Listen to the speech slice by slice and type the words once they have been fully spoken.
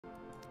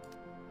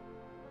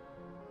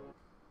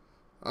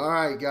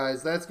Alright,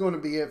 guys, that's going to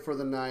be it for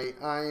the night.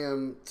 I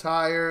am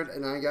tired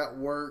and I got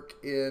work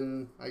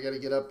I got to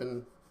get up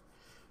in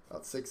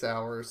about 6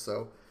 hours.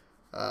 So,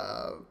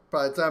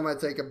 by the time I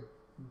take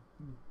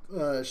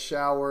a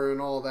shower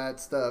and all that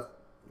stuff,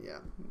 yeah.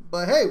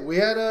 But hey,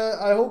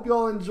 I hope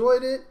y'all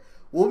enjoyed it.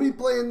 We'll be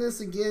playing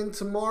this again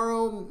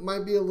tomorrow.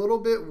 Might be a little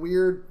bit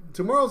weird.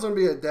 Tomorrow's going to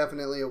be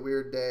definitely a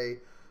weird day.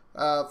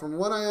 From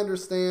what I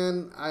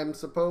understand, I'm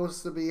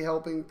supposed to be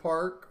helping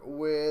Park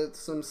with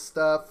some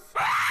stuff.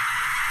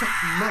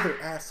 Fuck mother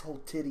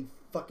asshole titty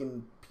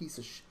fucking piece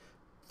of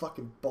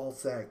fucking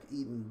ballsack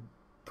eating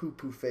poo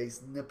poo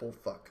face nipple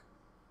fuck.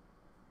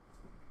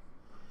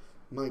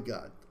 My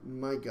God,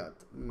 my God,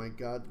 my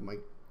God, my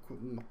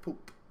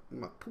poop,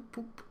 my poop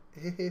poop.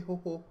 Hey hey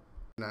ho ho.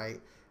 Night,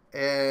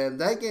 and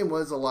that game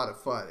was a lot of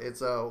fun.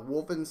 It's a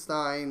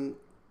Wolfenstein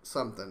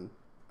something.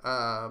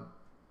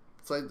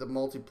 It's like the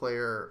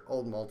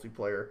old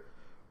multiplayer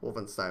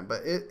Wolfenstein,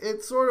 but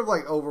it's sort of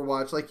like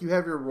Overwatch. Like you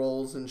have your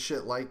roles and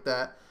shit like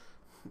that.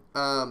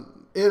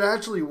 It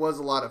actually was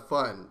a lot of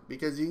fun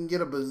because you can get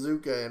a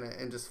bazooka in it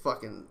and just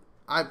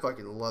I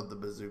fucking love the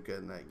bazooka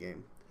in that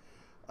game.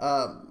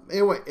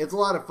 Anyway, it's a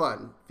lot of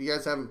fun. If you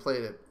guys haven't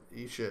played it,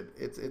 you should.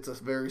 It's a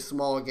very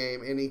small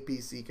game. Any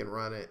PC can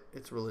run it.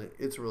 It's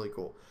really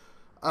cool.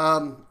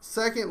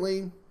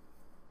 Secondly,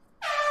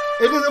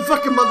 it is a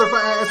fucking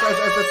motherfucker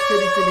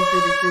titty.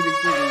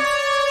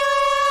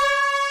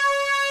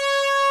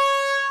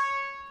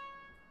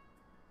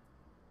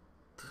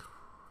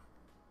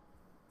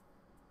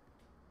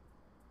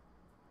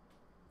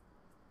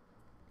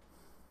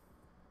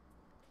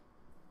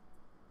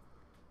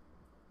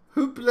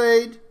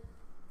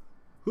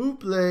 Who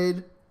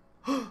played?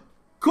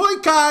 Koi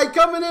Kai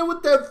coming in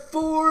with that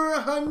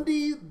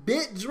 400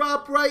 bit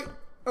drop right.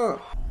 Here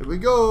we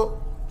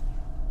go.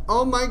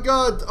 Oh my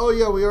God. Oh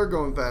yeah, we are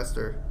going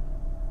faster.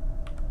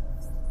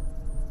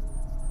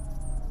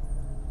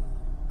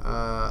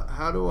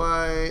 How do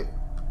I...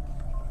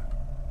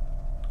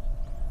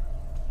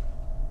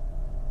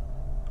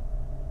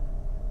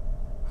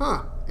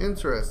 Huh,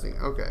 interesting.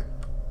 Okay.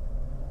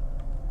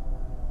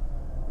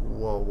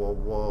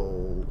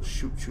 Whoa.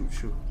 Shoot.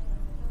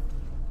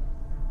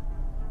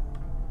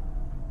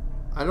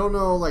 I don't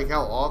know like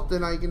how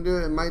often I can do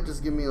it. It might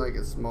just give me like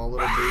a small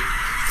little boost.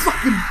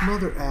 Fucking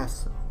mother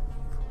ass.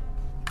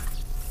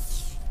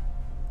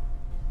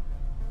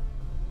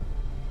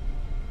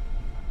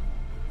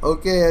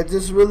 Okay, I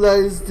just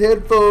realized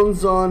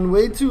headphones on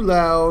way too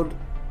loud.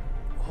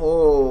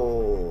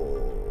 Oh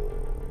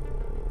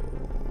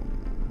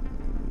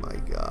my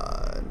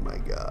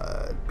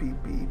God. Pee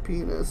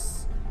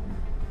penis.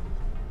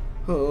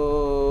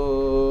 Oh.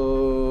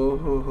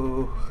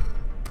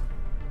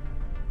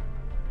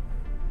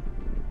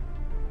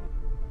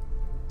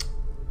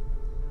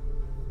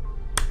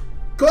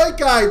 Koi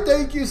Kai,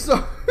 thank you so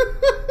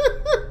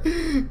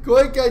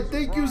Koi Kai,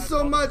 thank you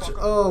so much.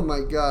 Oh my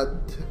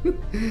God.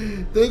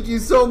 Thank you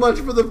so much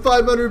for the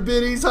 500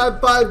 biddies. High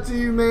five to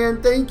you,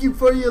 man. Thank you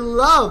for your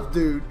love,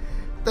 dude.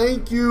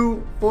 Thank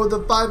you for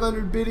the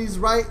 500 biddies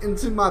right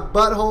into my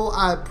butthole.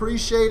 I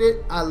appreciate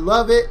it. I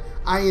love it.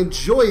 I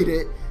enjoyed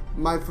it,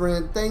 my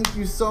friend. Thank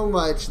you so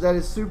much. That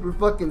is super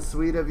fucking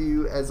sweet of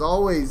you, as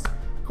always.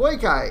 Koi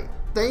Kai,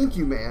 thank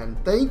you, man.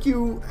 Thank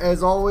you,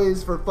 as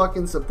always, for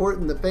fucking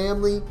supporting the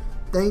family.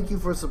 Thank you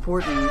for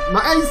supporting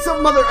my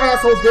some mother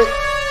asshole dick.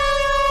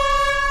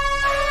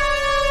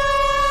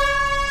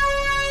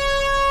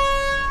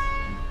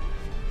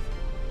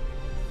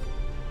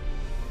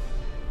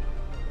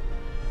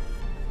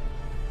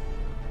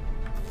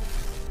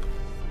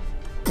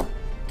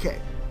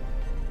 Okay.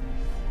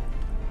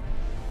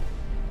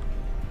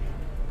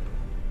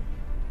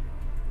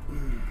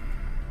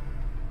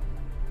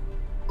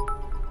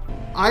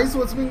 Ice,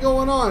 what's been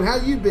going on? How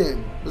you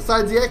been?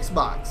 Besides the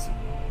Xbox?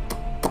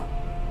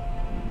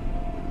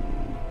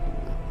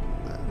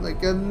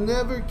 Like, I've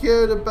never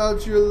cared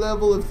about your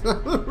level of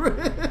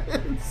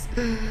tolerance.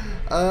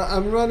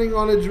 I'm running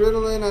on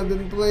adrenaline. I've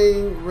been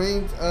playing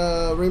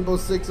Rainbow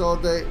Six all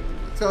day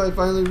until I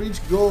finally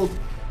reached gold.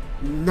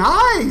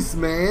 Nice,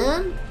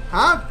 man.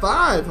 High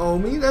five,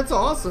 homie. That's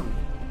awesome.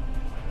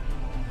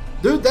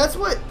 Dude, that's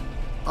what...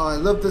 Oh, I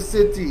love the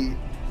city.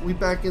 We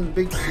back in the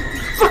big city.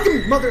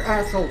 Fucking mother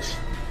asshole.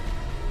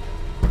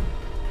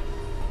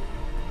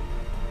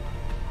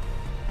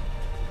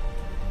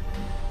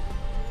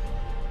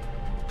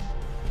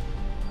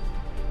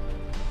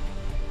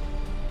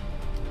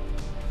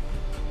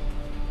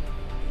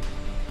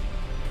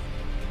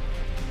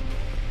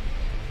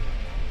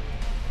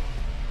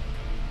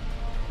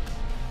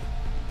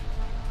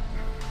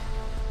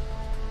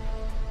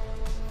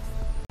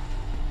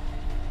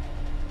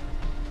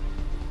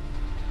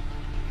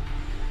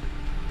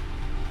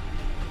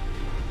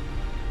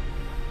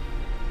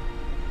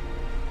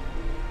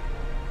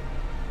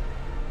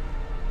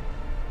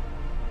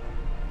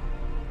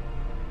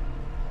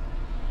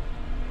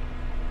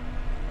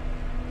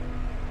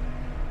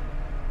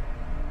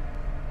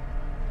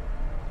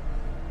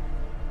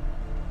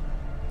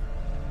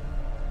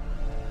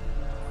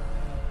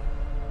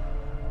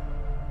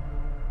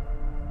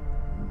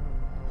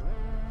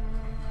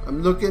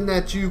 I'm looking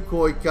at you,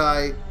 Koi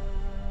Kai.